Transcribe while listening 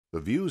The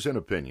views and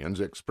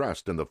opinions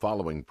expressed in the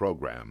following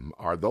program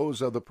are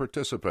those of the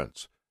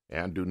participants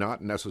and do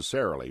not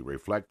necessarily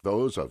reflect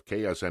those of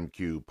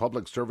KSMQ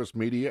Public Service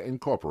Media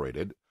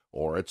Incorporated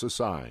or its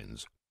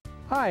assigns.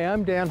 Hi,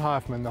 I'm Dan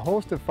Hoffman, the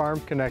host of Farm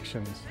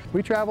Connections.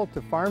 We travel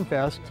to Farm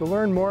Fest to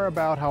learn more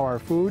about how our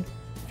food,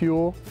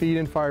 fuel, feed,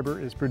 and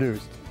fiber is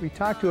produced. We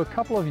talked to a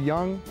couple of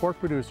young pork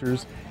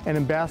producers and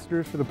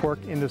ambassadors for the pork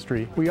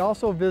industry. We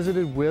also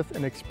visited with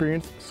an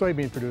experienced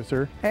soybean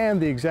producer and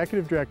the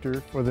executive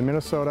director for the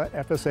Minnesota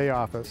FSA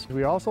office.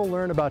 We also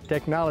learned about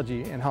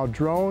technology and how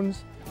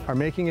drones are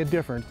making a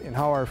difference in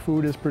how our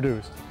food is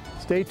produced.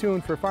 Stay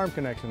tuned for Farm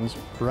Connections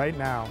right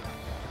now.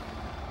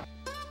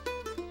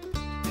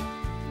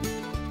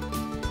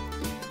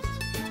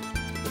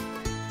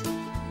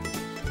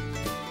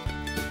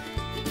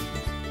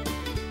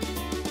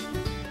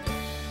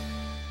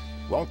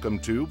 Welcome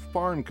to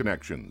Farm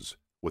Connections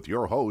with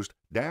your host,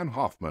 Dan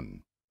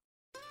Hoffman.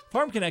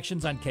 Farm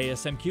Connections on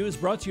KSMQ is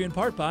brought to you in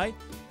part by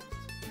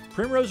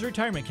Primrose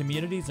Retirement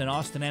Communities in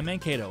Austin and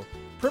Mankato.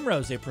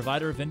 Primrose, a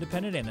provider of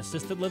independent and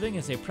assisted living,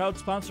 is a proud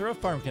sponsor of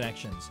Farm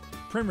Connections.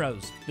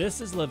 Primrose,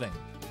 this is living.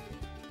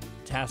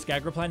 Task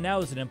AgriPlan Now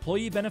is an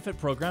employee benefit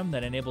program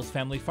that enables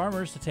family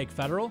farmers to take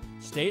federal,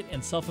 state,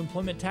 and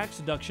self-employment tax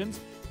deductions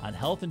on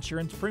health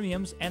insurance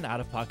premiums and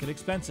out-of-pocket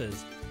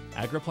expenses.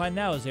 AgriPlan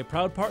Now is a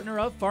proud partner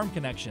of Farm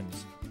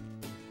Connections.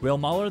 Will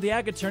Mahler, the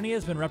Ag Attorney,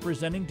 has been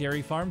representing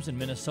dairy farms in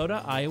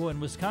Minnesota, Iowa,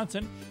 and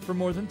Wisconsin for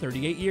more than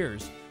 38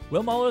 years.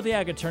 Will Mahler, the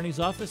Ag Attorney's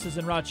office is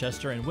in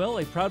Rochester, and Will,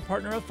 a proud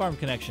partner of Farm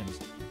Connections.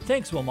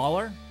 Thanks, Will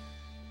Mahler.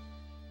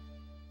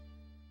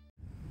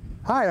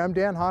 Hi, I'm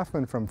Dan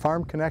Hoffman from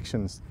Farm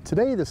Connections.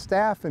 Today, the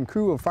staff and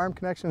crew of Farm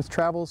Connections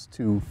travels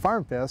to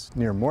Farm Fest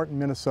near Morton,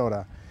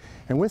 Minnesota.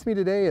 And with me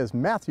today is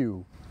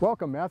Matthew.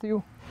 Welcome,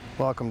 Matthew.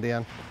 Welcome,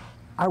 Dan.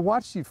 I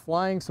watched you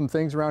flying some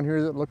things around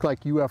here that look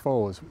like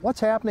UFOs. What's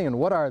happening and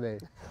what are they?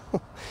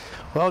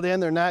 Well, Dan,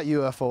 they're not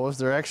UFOs.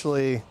 They're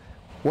actually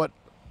what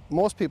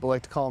most people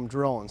like to call them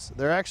drones.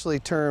 They're actually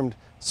termed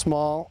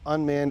small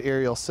unmanned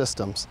aerial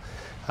systems.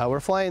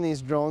 We're flying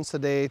these drones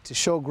today to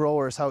show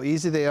growers how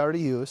easy they are to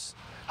use,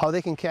 how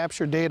they can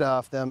capture data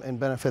off them and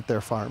benefit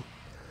their farm.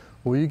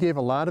 Well, you gave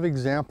a lot of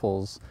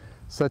examples,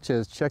 such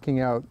as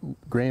checking out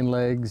grain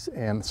legs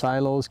and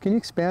silos. Can you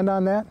expand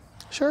on that?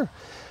 Sure.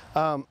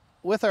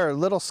 With our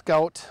Little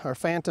Scout, our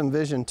Phantom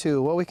Vision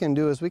 2, what we can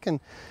do is we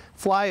can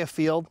fly a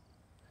field,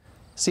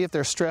 see if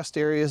there's stressed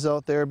areas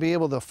out there, be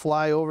able to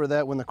fly over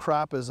that when the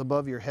crop is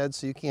above your head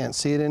so you can't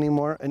see it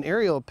anymore. An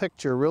aerial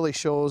picture really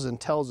shows and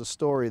tells a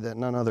story that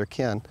none other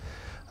can.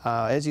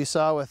 As you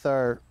saw with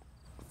our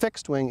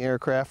fixed wing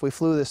aircraft, we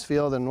flew this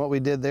field, and what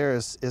we did there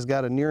is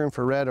got a near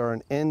infrared, or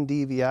an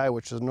NDVI,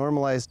 which is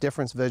Normalized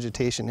Difference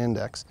Vegetation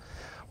Index.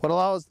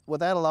 What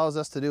that allows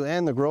us to do,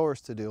 and the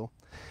growers to do,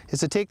 is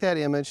to take that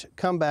image,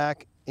 come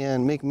back,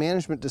 and make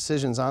management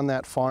decisions on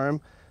that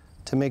farm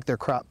to make their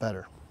crop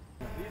better.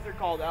 These are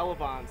called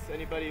elevons.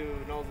 Anybody who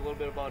knows a little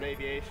bit about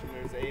aviation,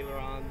 there's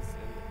ailerons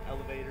and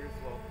elevators.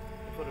 Well,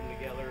 we put them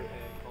together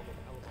and call them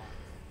elevons.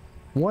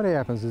 What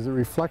happens? Is it a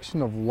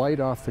reflection of light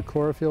off the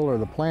chlorophyll or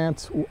the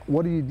plants?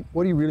 What are you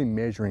really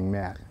measuring,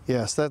 Matt?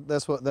 Yes, that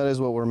is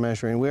what we're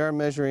measuring. We are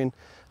measuring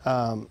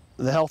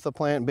the health of the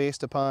plant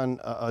based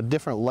upon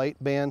different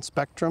light band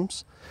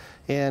spectrums.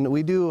 And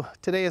we do,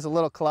 today is a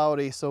little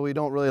cloudy, so we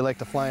don't really like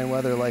to fly in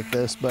weather like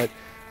this, but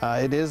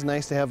it is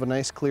nice to have a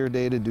nice clear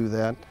day to do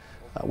that.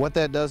 What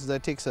that does is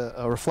that takes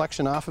a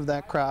reflection off of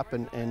that crop,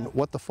 and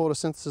what the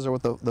photosynthesis, or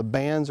what the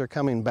bands are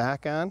coming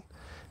back on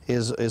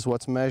is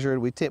what's measured.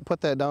 We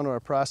put that down to our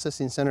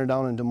processing center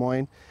down in Des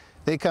Moines.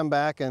 They come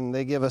back and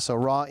they give us a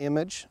raw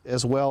image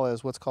as well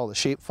as what's called a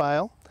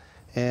shapefile.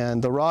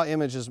 And the raw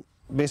image is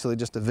basically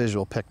just a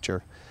visual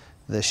picture.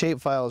 The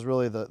shapefile is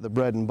really the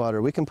bread and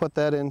butter. We can put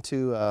that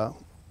into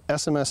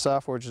SMS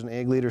software, which is an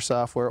Ag Leader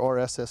software,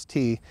 or SST,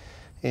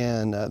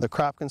 and the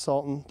crop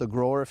consultant, the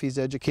grower, if he's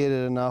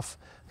educated enough,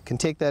 can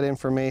take that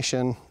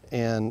information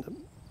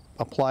and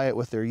apply it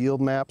with their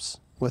yield maps,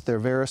 with their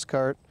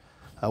VerisCart,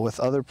 with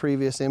other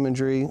previous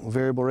imagery,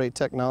 variable rate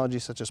technology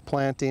such as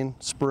planting,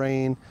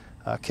 spraying,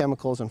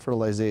 chemicals, and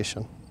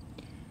fertilization.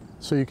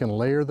 So you can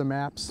layer the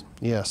maps?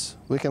 Yes,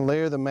 we can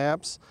layer the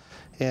maps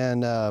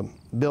and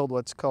build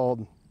what's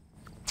called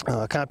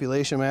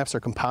compilation maps or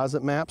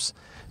composite maps.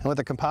 And what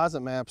the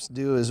composite maps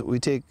do is we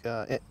take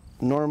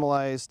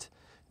normalized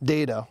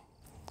data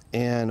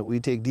and we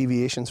take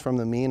deviations from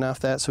the mean off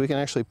that, so we can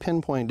actually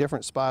pinpoint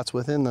different spots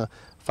within the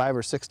 5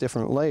 or 6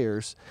 different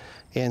layers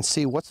and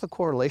see what's the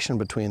correlation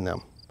between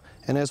them.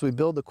 And as we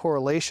build the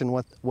correlation,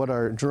 what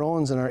our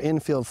drones and our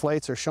in-field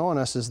flights are showing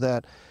us is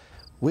that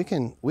we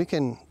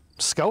can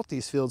scout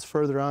these fields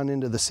further on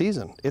into the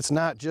season. It's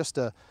not just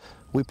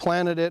we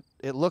planted it,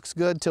 it looks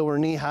good till we're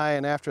knee-high,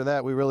 and after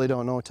that we really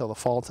don't know till the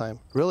fall time.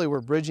 Really, we're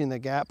bridging the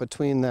gap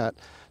between that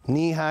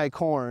knee-high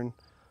corn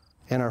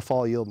and our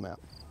fall yield map.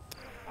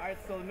 All right,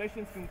 so the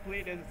mission's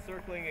complete. Is it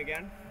circling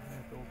again?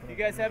 Do you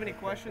guys have any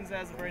questions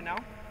as of right now?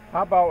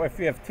 How about if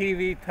you have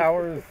TV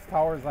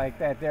towers like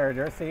that there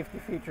are safety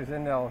features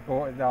in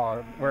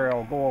where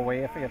it'll go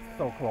away if it gets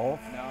so close?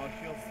 No,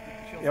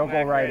 You'll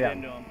go right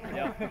into them.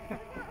 Yep.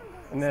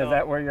 And is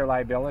that where your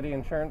liability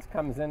insurance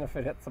comes in if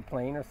it hits a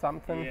plane or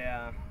something?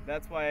 Yeah,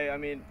 that's why, I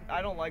mean,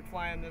 I don't like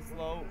flying this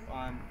low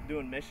on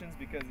doing missions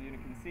because you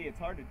can see it's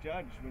hard to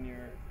judge when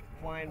you're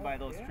flying by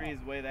those trees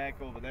way the heck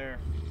over there.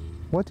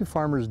 What do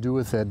farmers do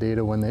with that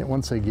data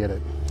once they get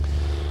it?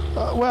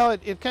 Well,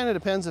 it kind of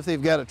depends if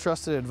they've got a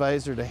trusted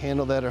advisor to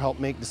handle that or help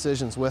make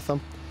decisions with them.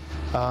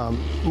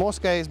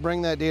 Most guys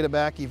bring that data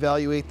back,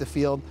 evaluate the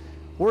field.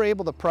 We're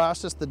able to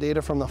process the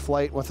data from the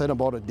flight within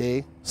about a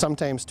day,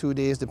 sometimes 2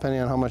 days,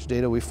 depending on how much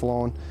data we've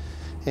flown,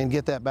 and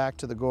get that back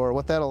to the grower.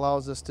 What that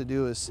allows us to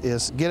do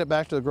is get it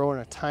back to the grower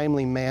in a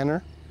timely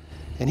manner,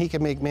 and he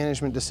can make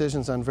management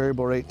decisions on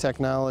variable rate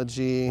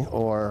technology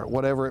or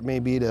whatever it may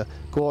be to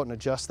go out and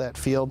adjust that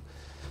field.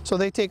 So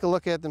they take a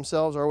look at it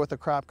themselves or with a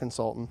crop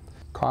consultant.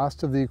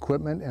 Cost of the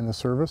equipment and the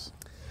service?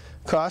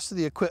 Cost of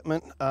the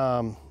equipment,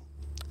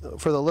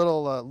 for the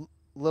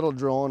little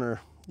drone or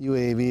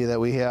UAV that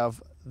we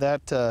have,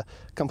 that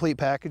complete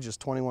package is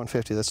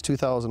 $2,150. That's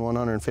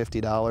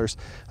 $2,150.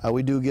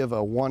 We do give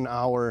a 1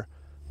 hour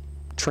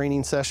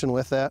training session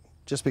with that,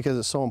 just because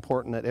it's so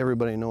important that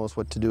everybody knows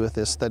what to do with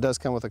this. That does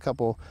come with a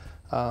couple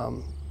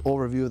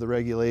overview of the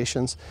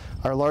regulations.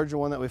 Our larger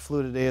one that we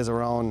flew today is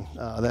around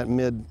that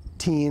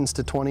mid-teens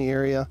to 20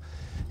 area,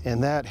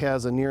 and that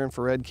has a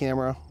near-infrared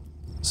camera.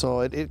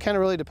 So it kind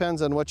of really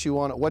depends on what you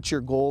want, what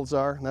your goals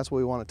are, and that's what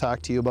we want to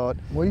talk to you about.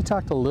 Well, you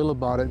talked a little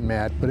about it,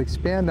 Matt, but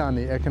expand on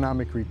the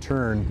economic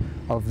return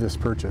of this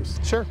purchase.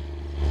 Sure.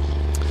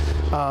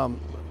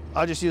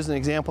 I'll just use an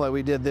example that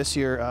we did this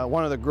year.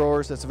 One of the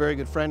growers that's a very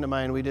good friend of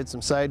mine, we did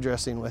some side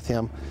dressing with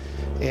him.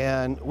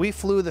 And we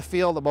flew the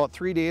field about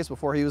 3 days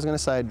before he was going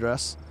to side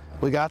dress.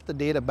 We got the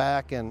data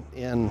back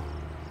in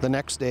the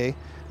next day.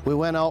 We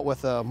went out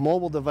with a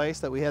mobile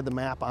device that we had the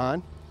map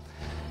on,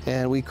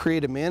 and we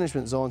created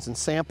management zones and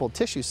sampled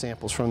tissue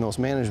samples from those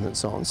management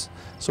zones.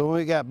 So when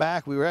we got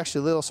back, we were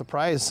actually a little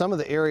surprised. Some of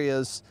the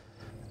areas,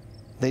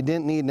 they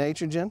didn't need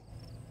nitrogen,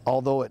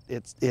 although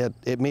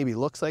it maybe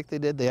looks like they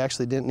did. They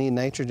actually didn't need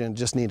nitrogen,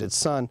 just needed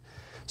sun.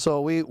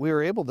 So we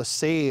were able to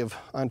save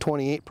on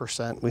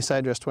 28%. We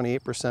side dressed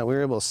 28%. We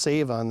were able to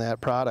save on that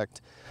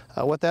product.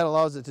 What that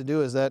allows it to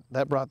do is that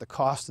brought the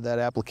cost of that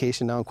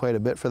application down quite a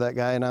bit for that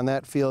guy, and on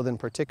that field in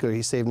particular,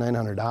 he saved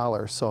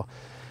 $900. So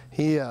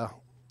he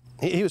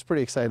was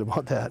pretty excited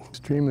about that.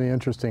 Extremely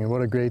interesting, and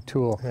what a great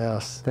tool.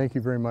 Yes. Thank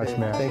you very much,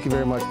 Matt. Thank you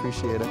very much,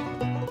 appreciate it.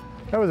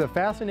 That was a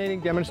fascinating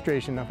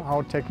demonstration of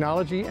how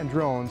technology and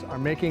drones are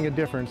making a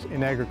difference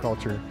in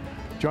agriculture.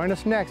 Join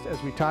us next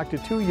as we talk to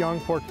 2 young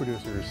pork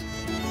producers.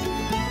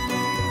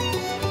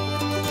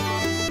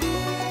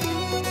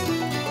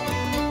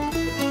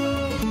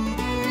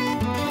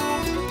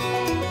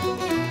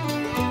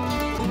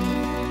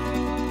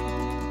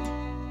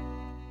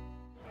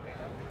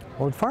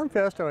 Well, at Farm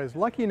Fest, I was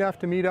lucky enough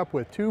to meet up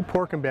with 2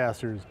 pork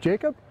ambassadors.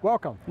 Jacob,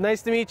 welcome.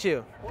 Nice to meet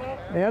you.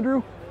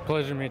 Andrew?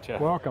 Pleasure to meet you.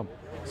 Welcome.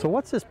 So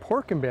what's this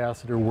pork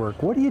ambassador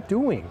work? What are you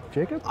doing,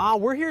 Jacob?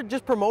 We're here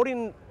just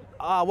promoting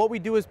what we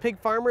do as pig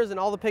farmers and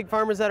all the pig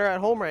farmers that are at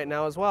home right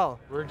now as well.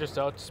 We're just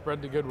out to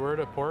spread the good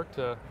word of pork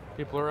to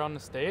people around the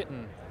state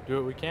and do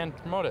what we can to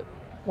promote it.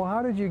 Well,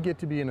 how did you get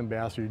to be an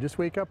ambassador? You just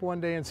wake up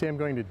one day and say, I'm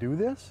going to do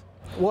this?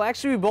 Well,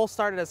 actually, we both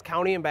started as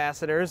county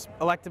ambassadors,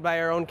 elected by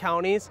our own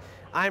counties.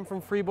 I'm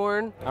from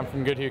Freeborn. I'm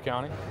from Goodhue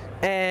County.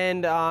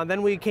 And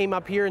then we came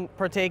up here and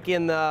partake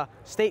in the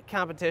state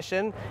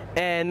competition,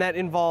 and that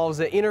involves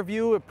an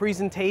interview, a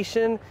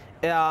presentation,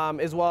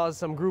 as well as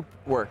some group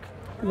work.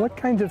 What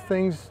kinds of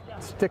things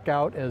stick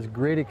out as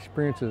great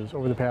experiences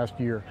over the past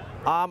year?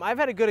 I've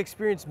had a good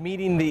experience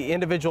meeting the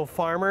individual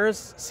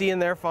farmers, seeing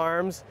their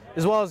farms,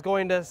 as well as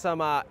going to some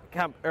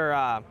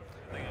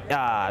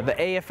the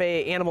AFA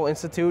Animal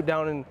Institute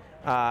down in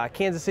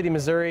Kansas City,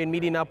 Missouri, and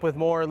meeting up with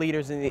more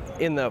leaders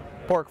in the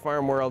pork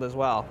farm world as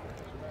well.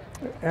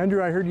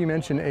 Andrew, I heard you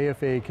mention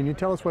AFA. Can you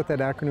tell us what that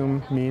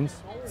acronym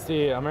means? It's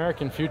the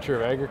American Future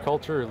of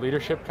Agriculture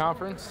Leadership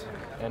Conference,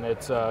 and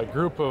it's a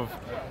group of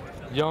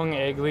young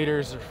ag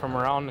leaders from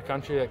around the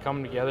country that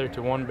come together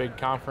to one big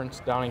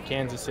conference down in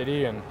Kansas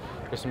City, and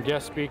there's some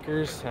guest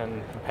speakers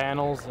and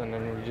panels, and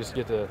then we just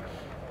get to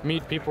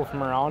meet people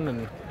from around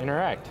and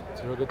interact.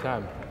 It's a real good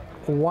time.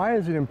 Why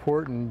is it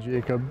important,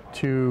 Jacob,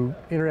 to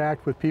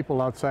interact with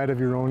people outside of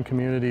your own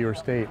community or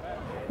state?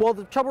 Well,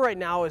 the trouble right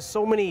now is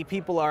so many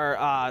people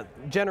are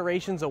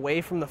generations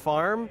away from the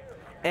farm,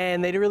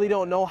 and they really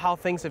don't know how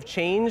things have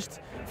changed.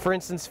 For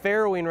instance,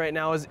 farrowing right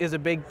now is a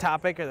big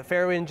topic, or the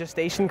farrowing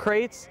gestation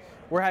crates.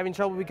 We're having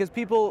trouble because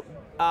people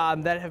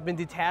that have been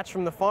detached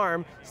from the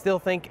farm still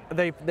think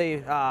they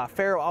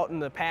farrow out in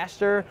the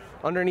pasture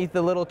underneath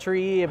the little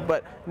tree,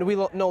 but we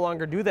no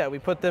longer do that. We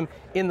put them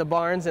in the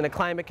barns in a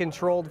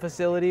climate-controlled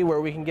facility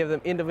where we can give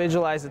them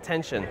individualized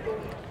attention.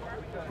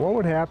 What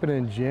would happen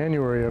in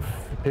January if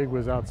the pig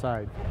was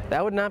outside?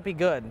 That would not be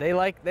good. They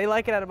like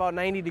it at about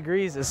 90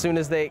 degrees as soon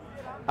as they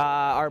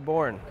are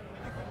born.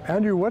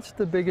 Andrew, what's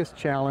the biggest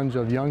challenge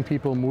of young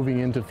people moving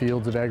into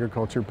fields of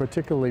agriculture,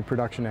 particularly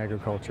production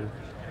agriculture?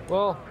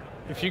 Well,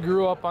 if you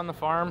grew up on the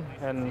farm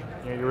and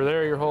you were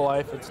there your whole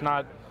life, it's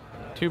not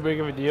too big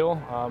of a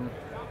deal.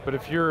 But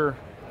if you're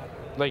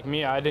like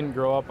me, I didn't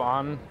grow up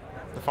on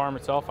the farm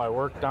itself. I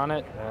worked on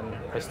it, and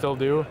I still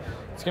do.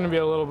 It's going to be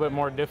a little bit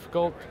more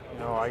difficult.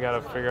 I got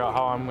to figure out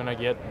how I'm going to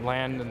get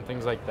land and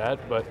things like that.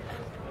 But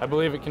I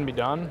believe it can be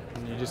done.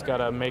 You just got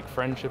to make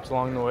friendships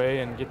along the way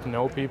and get to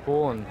know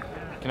people and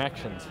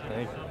connections. I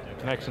think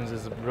connections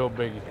is a real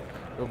big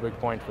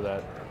point for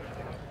that.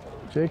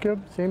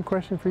 Jacob, same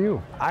question for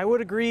you. I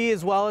would agree,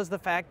 as well as the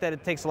fact that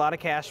it takes a lot of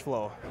cash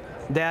flow.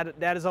 Dad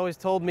has always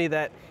told me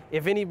that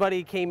if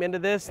anybody came into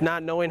this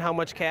not knowing how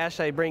much cash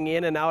I bring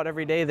in and out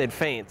every day, they'd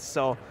faint.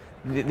 So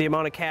the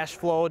amount of cash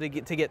flow to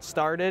get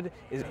started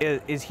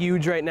is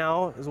huge right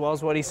now, as well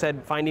as what he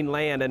said, finding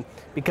land. And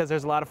because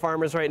there's a lot of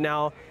farmers right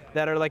now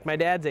that are like my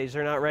dad's age,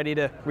 they're not ready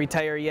to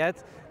retire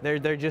yet.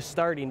 They're just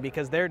starting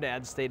because their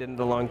dad stayed in it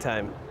a long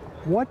time.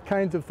 What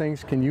kinds of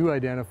things can you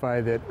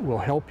identify that will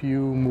help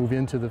you move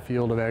into the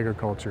field of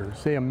agriculture?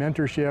 Say a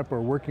mentorship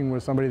or working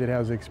with somebody that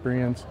has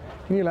experience.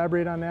 Can you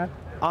elaborate on that?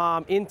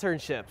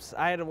 Internships.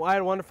 I had a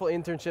wonderful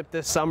internship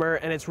this summer,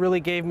 and it's really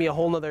gave me a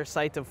whole nother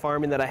side of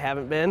farming that I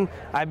haven't been.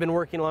 I've been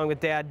working along with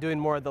Dad doing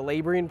more of the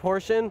laboring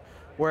portion,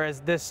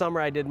 whereas this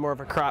summer I did more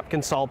of a crop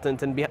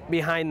consultant and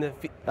behind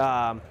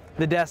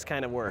the desk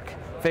kind of work,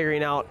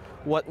 figuring out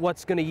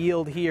what's going to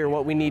yield here,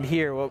 what we need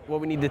here,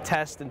 what we need to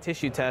test and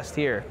tissue test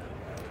here.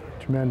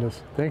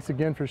 Tremendous. Thanks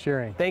again for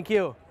sharing. Thank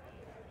you.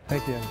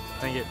 Thank you.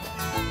 Thank you.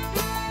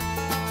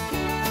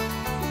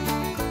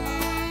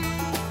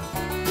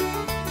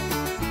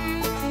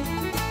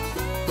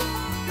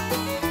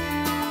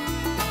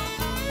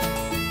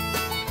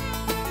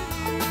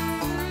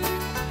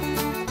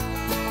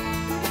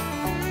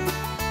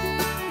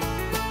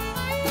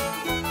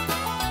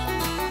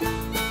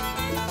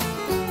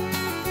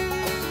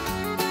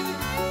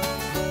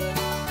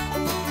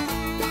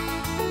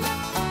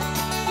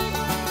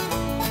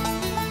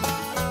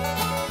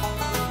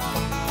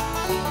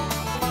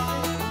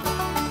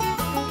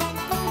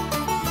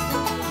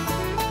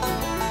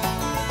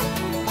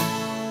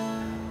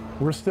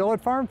 We're still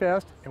at Farm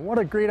Fest, and what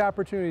a great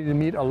opportunity to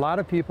meet a lot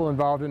of people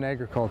involved in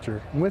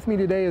agriculture. And with me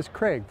today is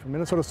Craig from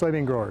Minnesota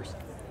Soybean Growers.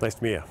 Nice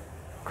to meet you.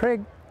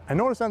 Craig, I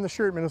noticed on the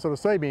shirt Minnesota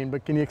Soybean,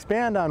 but can you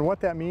expand on what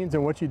that means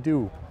and what you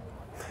do?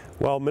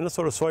 Well,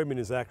 Minnesota Soybean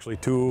is actually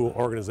two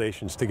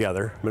organizations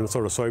together.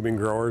 Minnesota Soybean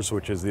Growers,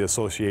 which is the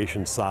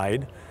association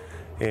side,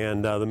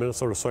 and the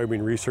Minnesota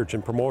Soybean Research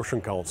and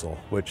Promotion Council,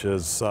 which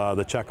is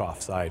the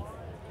checkoff side.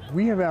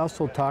 We have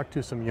also talked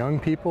to some young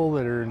people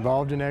that are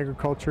involved in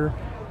agriculture.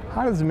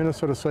 How does the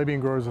Minnesota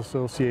Soybean Growers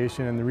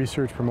Association and the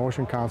Research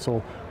Promotion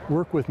Council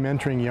work with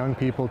mentoring young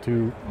people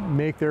to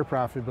make their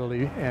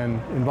profitability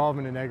and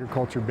involvement in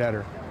agriculture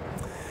better?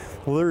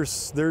 Well,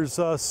 there's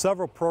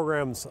several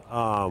programs.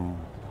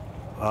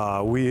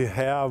 We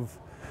have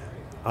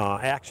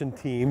action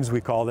teams,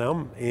 we call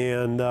them,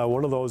 and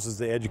one of those is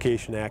the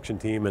Education Action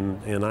Team,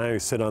 and I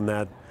sit on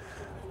that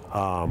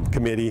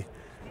committee.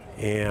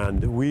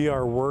 And we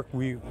work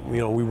with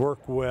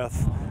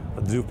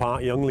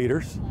DuPont Young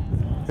Leaders.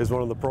 Is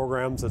one of the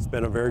programs that's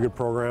been a very good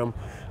program.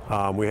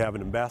 We have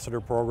an ambassador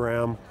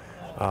program.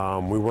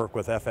 We work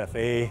with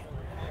FFA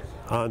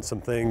on some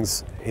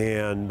things,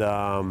 and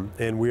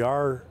we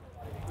are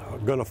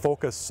going to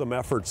focus some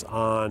efforts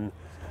on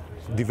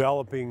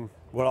developing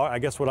what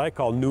I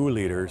call new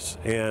leaders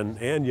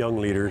and young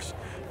leaders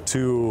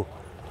to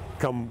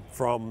come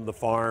from the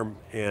farm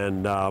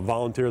and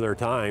volunteer their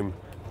time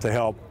to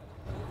help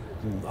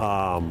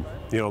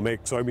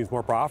make soybeans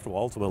more profitable.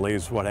 Ultimately,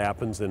 is what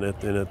happens, and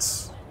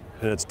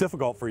it's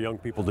difficult for young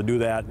people to do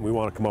that, and we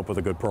want to come up with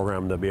a good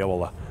program to be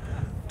able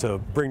to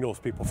bring those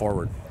people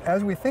forward.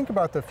 As we think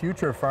about the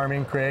future of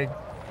farming, Craig,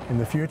 and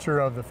the future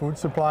of the food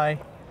supply,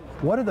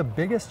 what are the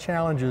biggest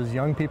challenges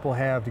young people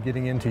have to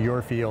getting into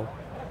your field?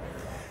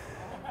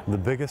 The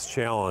biggest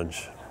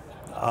challenge,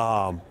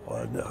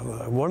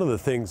 one of the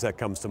things that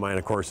comes to mind,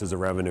 of course, is the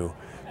revenue.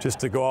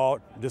 Just to go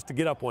out, just to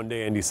get up one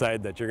day and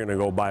decide that you're going to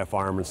go buy a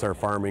farm and start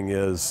farming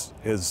is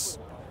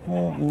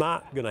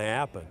not going to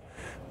happen,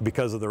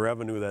 because of the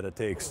revenue that it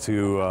takes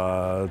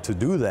to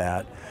do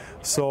that.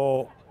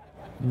 So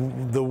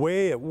the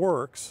way it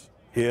works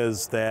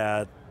is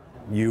that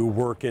you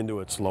work into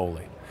it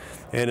slowly.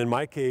 And in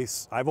my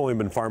case, I've only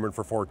been farming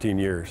for 14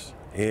 years,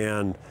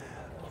 and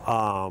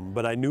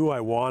but I knew I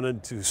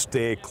wanted to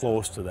stay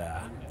close to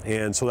that.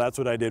 And so that's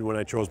what I did when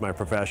I chose my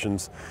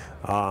professions.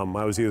 I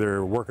was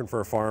either working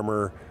for a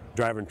farmer,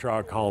 driving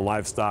truck, hauling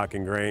livestock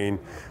and grain,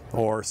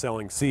 or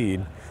selling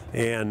seed,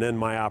 and then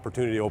my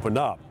opportunity opened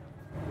up.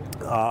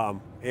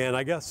 And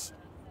I guess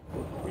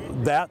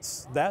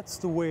that's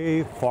the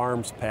way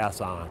farms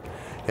pass on.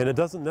 And it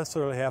doesn't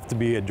necessarily have to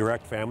be a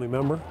direct family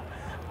member,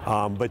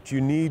 but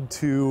you need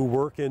to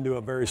work into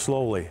it very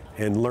slowly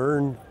and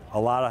learn a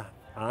lot of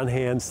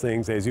on-hands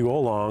things as you go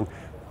along.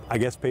 I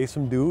guess pay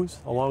some dues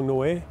along the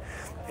way,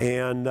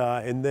 and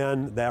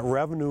then that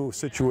revenue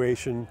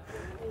situation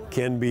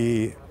can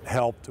be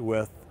helped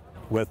with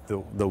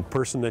the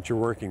person that you're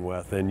working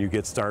with, and you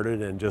get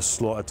started, and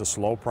just it's a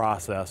slow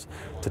process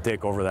to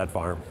take over that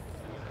farm.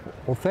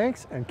 Well,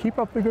 thanks, and keep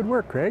up the good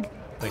work, Craig.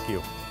 Thank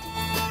you.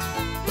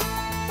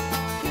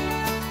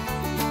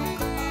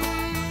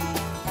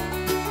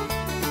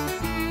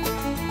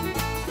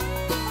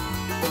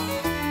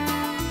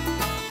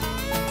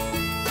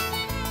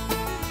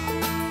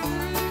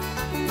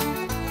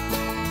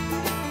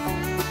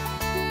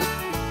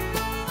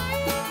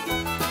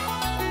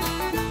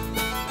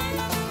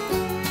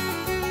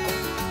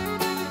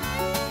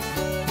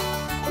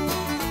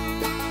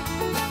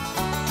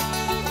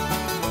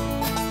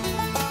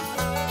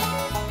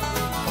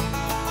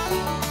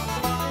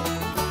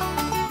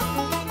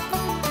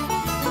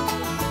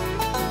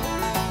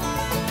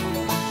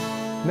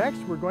 Next,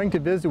 we're going to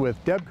visit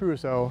with Deb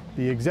Crusoe,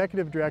 the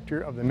Executive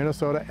Director of the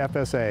Minnesota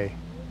FSA.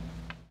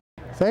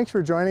 Thanks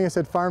for joining us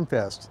at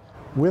FarmFest.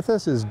 With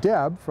us is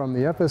Deb from the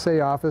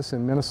FSA office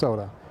in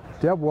Minnesota.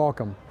 Deb,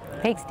 welcome.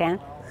 Thanks, Dan.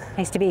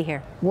 Nice to be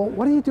here. Well,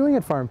 what are you doing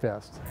at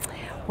FarmFest?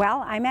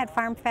 Well, I'm at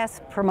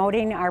FarmFest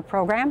promoting our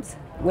programs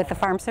with the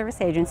Farm Service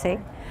Agency.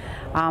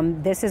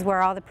 This is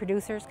where all the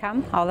producers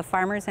come, all the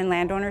farmers and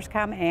landowners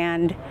come,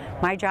 and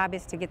my job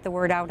is to get the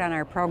word out on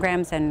our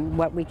programs and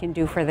what we can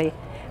do for the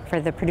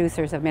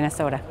producers of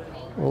Minnesota.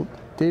 Well,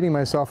 dating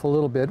myself a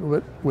little bit,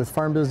 with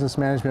Farm Business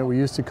Management, we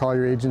used to call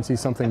your agency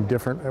something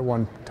different at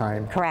one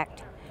time.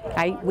 Correct.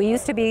 We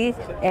used to be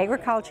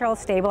Agricultural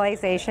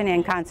Stabilization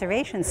and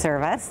Conservation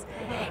Service,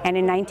 and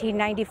in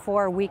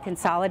 1994 we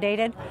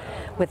consolidated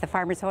with the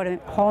Farmers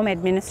Home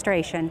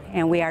Administration,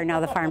 and we are now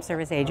the Farm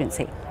Service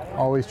Agency.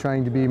 Always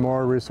trying to be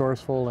more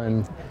resourceful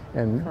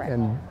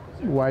and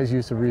wise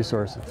use of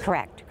resources.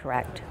 Correct,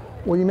 correct.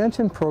 Well, you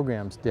mentioned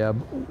programs, Deb.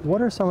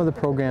 What are some of the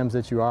programs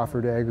that you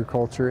offer to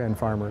agriculture and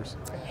farmers?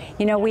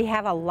 You know, we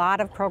have a lot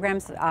of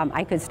programs.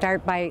 I could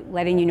start by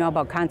letting you know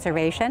about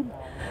conservation.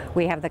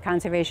 We have the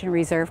Conservation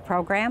Reserve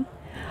Program.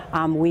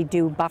 We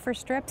do buffer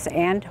strips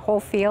and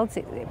whole fields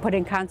put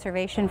in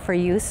conservation for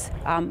use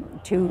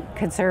to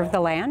conserve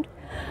the land.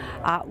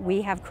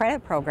 We have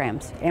credit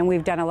programs, and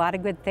we've done a lot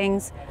of good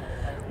things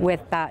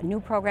with a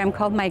new program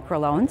called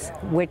microloans,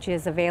 which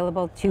is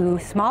available to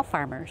small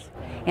farmers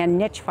and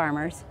niche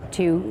farmers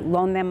to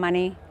loan them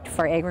money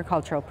for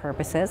agricultural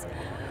purposes.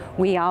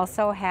 We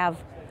also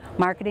have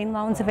marketing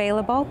loans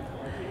available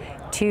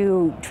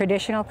to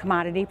traditional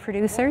commodity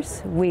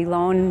producers. We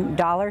loan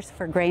dollars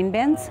for grain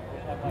bins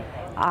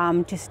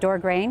to store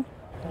grain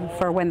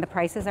for when the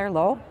prices are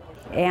low,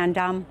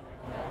 and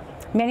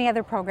many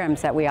other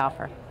programs that we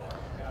offer.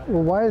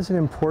 Well, why is it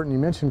important? You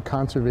mentioned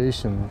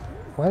conservation.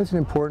 Why is it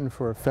important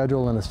for a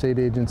federal and a state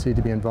agency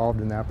to be involved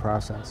in that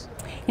process?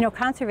 You know,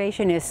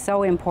 conservation is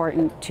so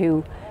important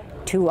to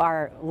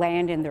our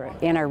land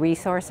and our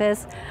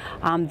resources.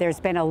 There's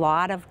been a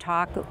lot of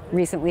talk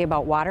recently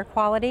about water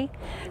quality.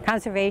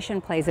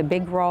 Conservation plays a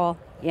big role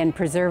in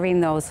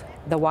preserving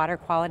the water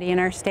quality in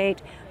our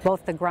state,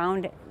 both the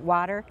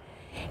groundwater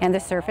and the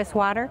surface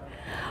water.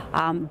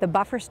 The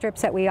buffer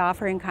strips that we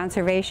offer in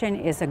conservation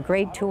is a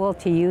great tool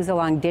to use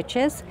along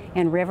ditches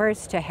and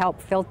rivers to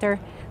help filter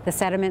the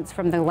sediments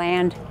from the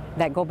land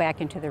that go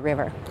back into the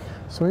river.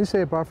 So when you say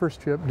a buffer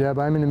strip, Deb,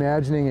 I'm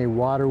imagining a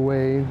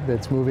waterway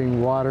that's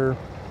moving water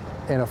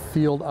and a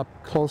field up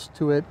close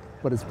to it,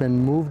 but it's been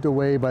moved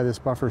away by this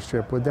buffer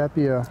strip. Would that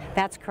be a...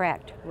 That's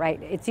correct, right.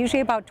 It's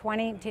usually about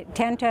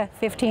 10 to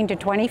 15 to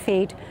 20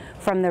 feet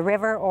from the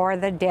river or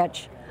the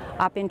ditch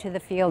up into the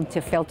field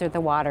to filter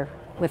the water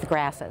with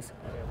grasses.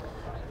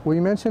 Well,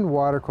 you mentioned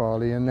water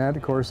quality, and that,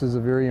 of course, is a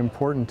very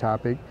important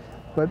topic.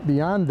 But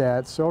beyond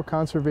that, soil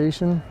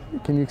conservation,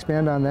 can you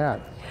expand on that?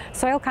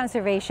 Soil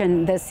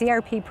conservation, the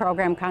CRP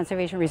program,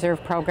 Conservation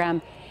Reserve Program,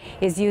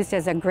 is used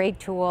as a great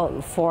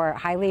tool for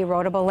highly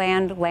erodible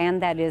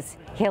land that is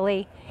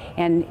hilly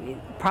and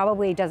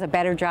probably does a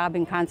better job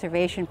in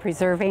conservation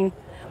preserving.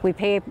 We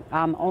pay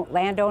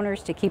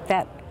landowners to keep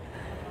that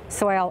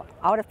soil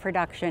out of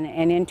production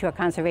and into a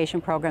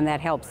conservation program that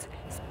helps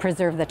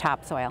preserve the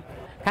topsoil.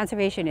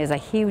 Conservation is a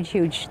huge,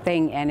 huge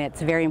thing, and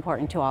it's very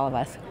important to all of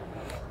us.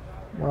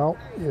 Well,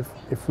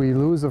 if we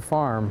lose a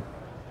farm,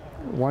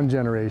 one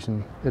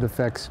generation, it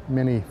affects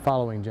many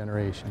following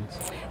generations.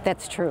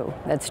 That's true.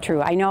 That's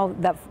true. I know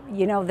that,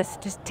 you know, the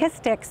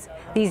statistics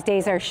these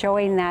days are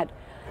showing that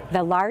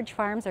the large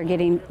farms are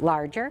getting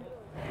larger,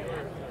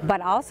 but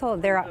also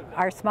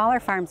our smaller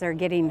farms are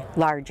getting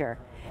larger.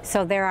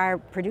 So there are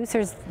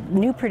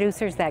new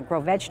producers that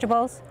grow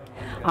vegetables,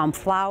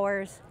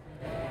 flowers,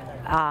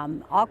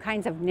 all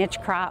kinds of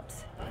niche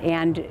crops,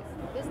 and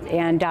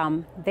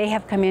they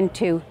have come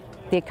into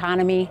the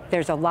economy.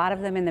 There's a lot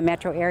of them in the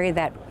metro area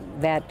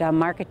that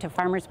market to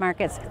farmers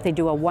markets. They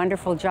do a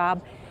wonderful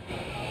job.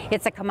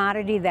 It's a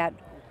commodity that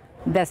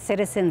the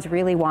citizens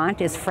really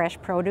want, is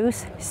fresh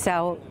produce.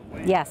 So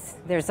yes,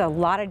 there's a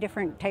lot of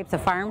different types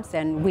of farms,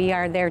 and we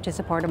are there to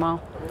support them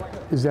all.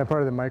 Is that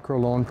part of the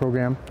microloan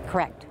program?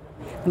 Correct.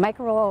 The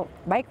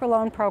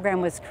microloan program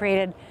was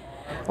created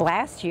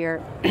last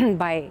year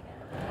by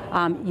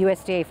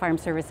USDA Farm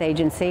Service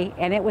Agency,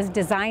 and it was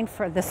designed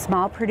for the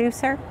small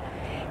producer.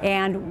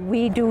 And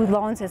we do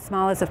loans as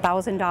small as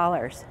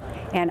 $1,000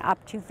 and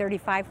up to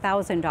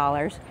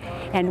 $35,000.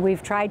 And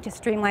we've tried to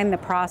streamline the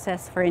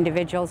process for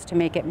individuals to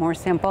make it more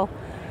simple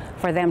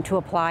for them to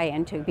apply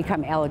and to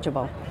become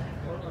eligible.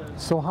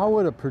 So how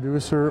would a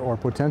producer or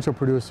potential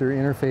producer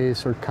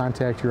interface or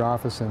contact your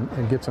office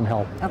and get some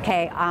help?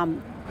 Okay,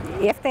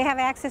 if they have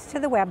access to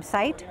the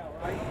website,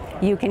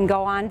 you can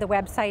go on the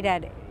website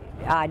at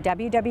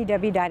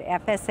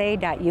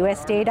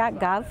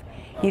www.fsa.usda.gov.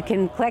 You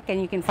can click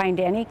and you can find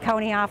any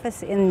county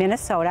office in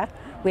Minnesota.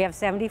 We have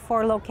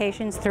 74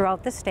 locations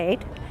throughout the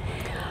state.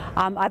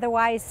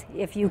 Otherwise,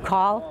 if you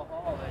call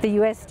the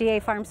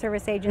USDA Farm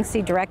Service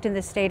Agency direct in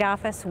the state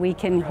office, we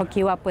can hook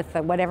you up with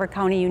whatever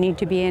county you need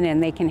to be in,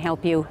 and they can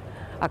help you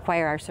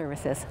acquire our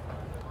services.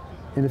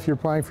 And if you're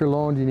applying for a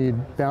loan, do you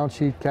need balance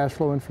sheet, cash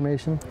flow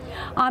information?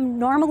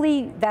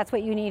 Normally, that's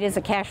what you need is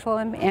a cash flow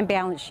and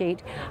balance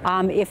sheet.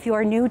 If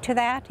you're new to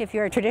that, if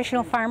you're a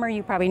traditional farmer,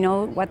 you probably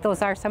know what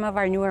those are. Some of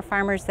our newer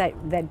farmers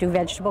that do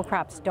vegetable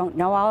crops don't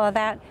know all of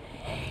that.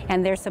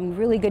 And there's some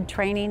really good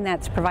training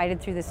that's provided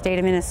through the state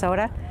of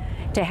Minnesota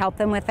to help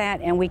them with that,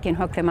 and we can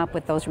hook them up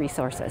with those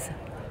resources.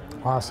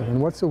 Awesome.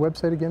 And what's the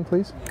website again,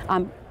 please?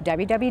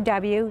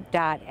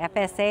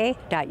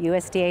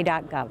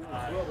 www.fsa.usda.gov.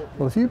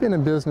 Well, if you've been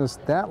in business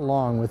that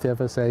long with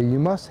FSA, you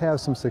must have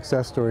some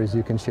success stories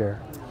you can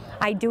share.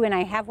 I do, and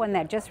I have one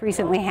that just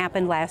recently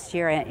happened last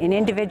year. An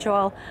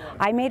individual,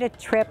 I made a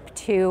trip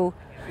to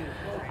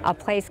a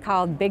place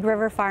called Big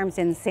River Farms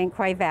in St.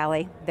 Croix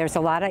Valley. There's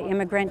a lot of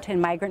immigrant and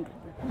migrant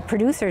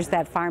producers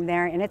that farm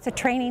there, and it's a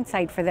training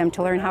site for them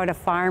to learn how to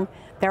farm.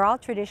 They're all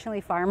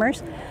traditionally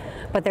farmers,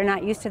 but they're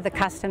not used to the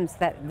customs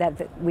that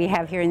we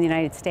have here in the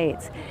United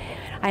States.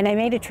 And I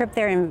made a trip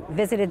there and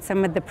visited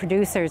some of the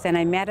producers, and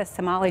I met a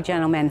Somali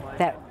gentleman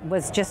that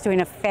was just doing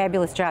a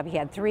fabulous job. He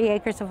had 3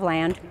 acres of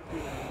land,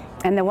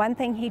 and the one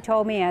thing he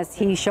told me as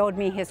he showed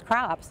me his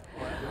crops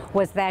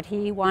was that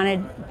he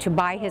wanted to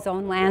buy his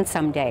own land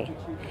someday.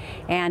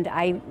 And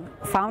I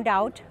found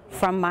out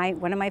from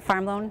one of my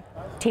farm loan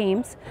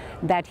teams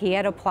that he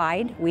had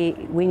applied. We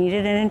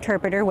needed an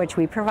interpreter, which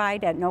we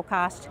provide at no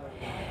cost.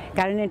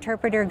 Got an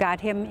interpreter,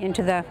 got him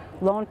into the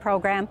loan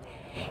program,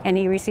 and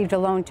he received a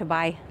loan to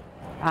buy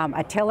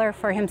a tiller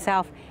for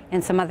himself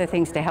and some other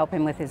things to help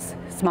him with his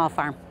small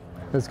farm.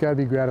 That's got to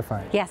be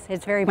gratifying. Yes,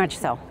 it's very much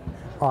so.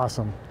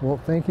 Awesome. Well,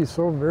 thank you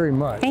so very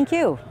much. Thank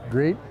you.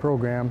 Great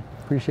program.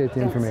 Appreciate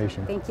the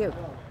information. Thank you.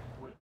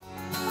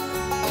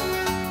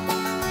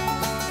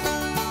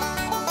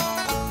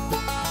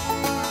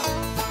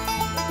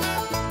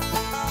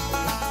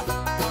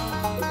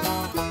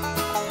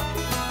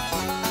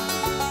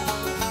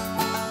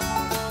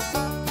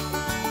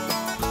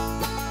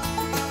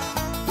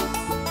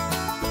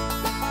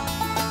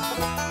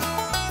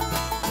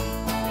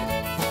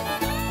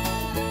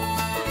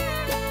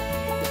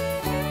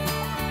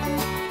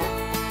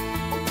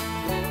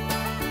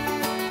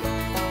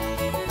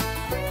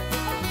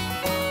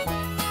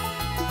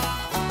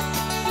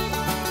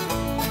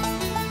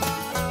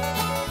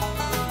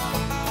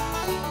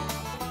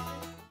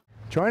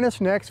 Join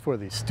us next for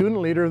the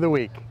Student Leader of the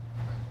Week.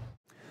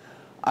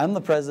 I'm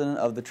the president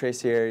of the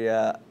Tracy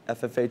Area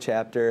FFA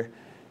chapter,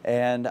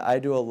 and I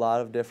do a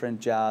lot of different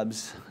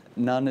jobs.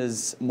 None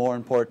is more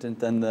important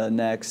than the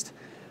next.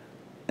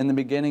 In the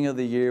beginning of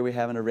the year, we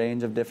have a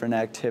range of different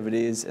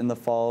activities. In the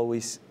fall,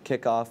 we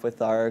kick off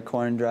with our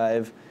corn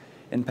drive.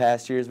 In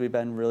past years, we've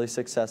been really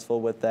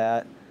successful with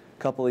that.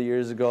 A couple of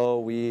years ago,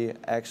 we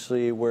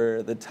actually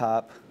were the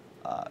top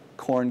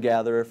corn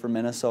gatherer for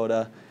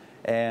Minnesota,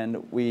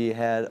 and we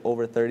had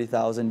over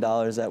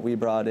 $30,000 that we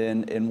brought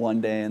in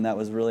one day, and that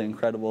was really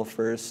incredible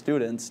for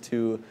students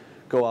to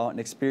go out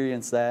and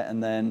experience that,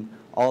 and then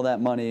all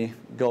that money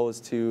goes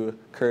to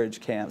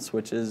Courage Camps,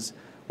 which is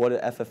what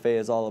FFA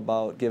is all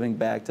about, giving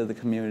back to the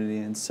community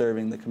and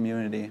serving the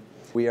community.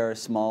 We are a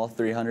small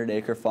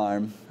 300-acre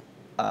farm.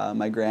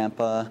 My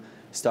grandpa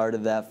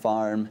started that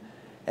farm,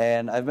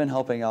 and I've been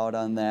helping out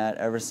on that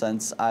ever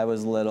since I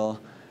was little.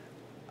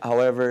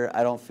 However,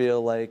 I don't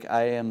feel like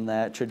I am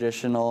that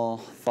traditional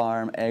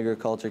farm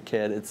agriculture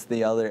kid. It's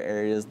the other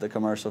areas, the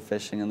commercial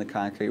fishing and the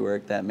concrete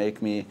work, that make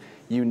me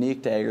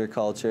unique to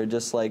agriculture.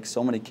 Just like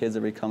so many kids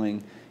are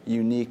becoming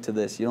unique to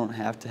this, you don't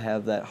have to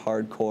have that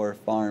hardcore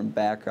farm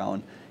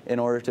background in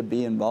order to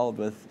be involved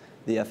with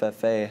the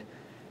FFA.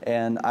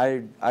 And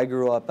I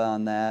grew up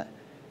on that,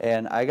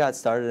 and I got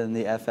started in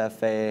the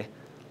FFA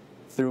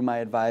through my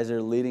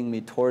advisor leading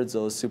me towards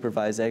those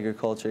supervised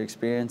agriculture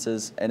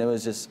experiences, and it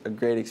was just a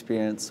great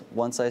experience.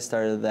 Once I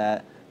started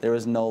that, there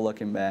was no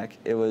looking back.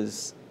 It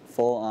was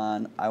full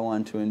on. I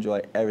wanted to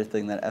enjoy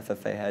everything that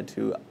FFA had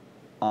to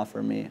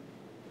offer me.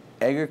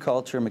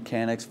 Agriculture,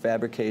 mechanics,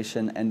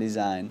 fabrication, and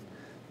design.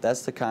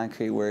 That's the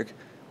concrete work.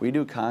 We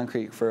do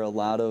concrete for a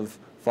lot of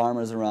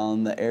farmers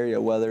around the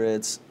area, whether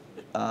it's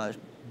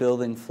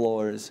building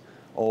floors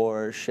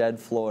or shed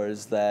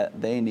floors that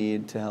they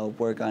need to help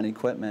work on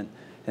equipment.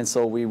 And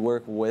so we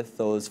work with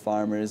those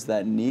farmers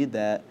that need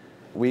that.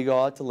 We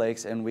go out to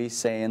lakes and we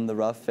seine the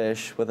rough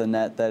fish with a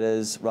net that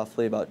is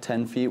roughly about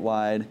 10 feet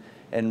wide,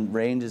 and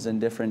ranges in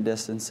different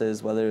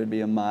distances, whether it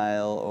be a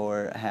mile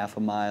or half a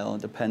mile,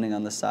 depending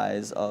on the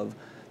size of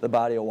the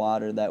body of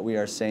water that we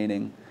are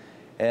seining.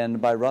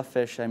 And by rough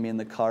fish, I mean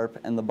the carp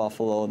and the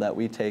buffalo that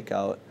we take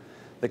out.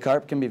 The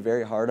carp can be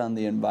very hard on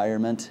the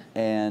environment,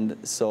 and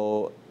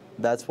so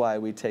that's why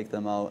we take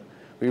them out.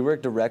 We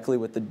work directly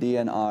with the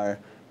DNR.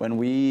 When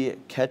we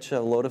catch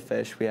a load of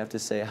fish, we have to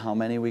say how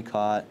many we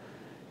caught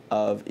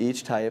of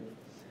each type,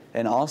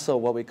 and also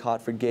what we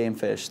caught for game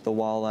fish, the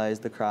walleyes,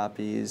 the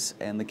crappies,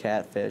 and the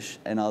catfish,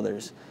 and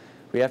others.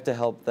 We have to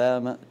help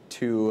them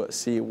to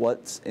see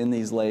what's in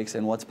these lakes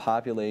and what's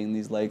populating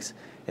these lakes.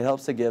 It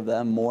helps to give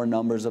them more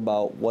numbers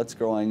about what's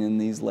growing in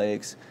these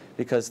lakes,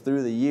 because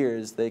through the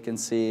years they can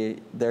see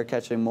they're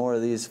catching more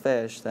of these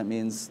fish. That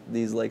means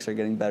these lakes are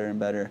getting better and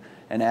better.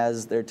 And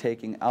as they're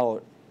taking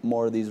out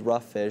more of these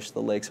rough fish,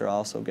 the lakes are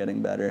also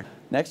getting better.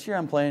 Next year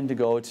I'm planning to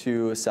go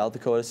to South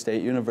Dakota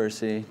State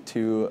University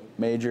to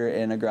major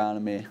in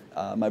agronomy.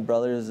 My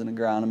brother is an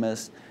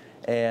agronomist,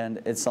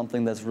 and it's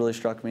something that's really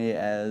struck me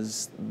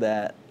as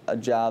a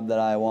job that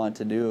I want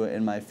to do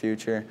in my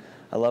future.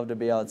 I love to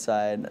be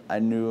outside. I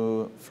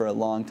knew for a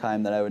long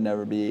time that I would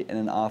never be in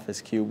an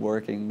office cube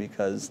working,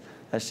 because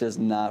that's just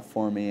not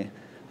for me.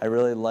 I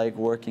really like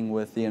working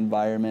with the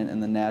environment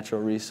and the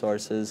natural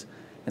resources,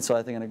 and so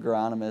I think an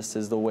agronomist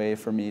is the way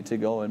for me to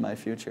go in my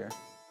future.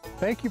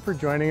 Thank you for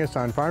joining us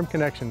on Farm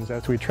Connections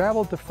as we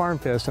traveled to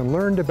FarmFest and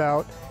learned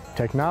about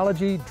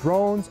technology,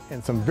 drones,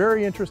 and some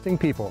very interesting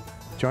people.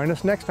 Join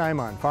us next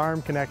time on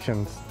Farm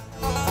Connections.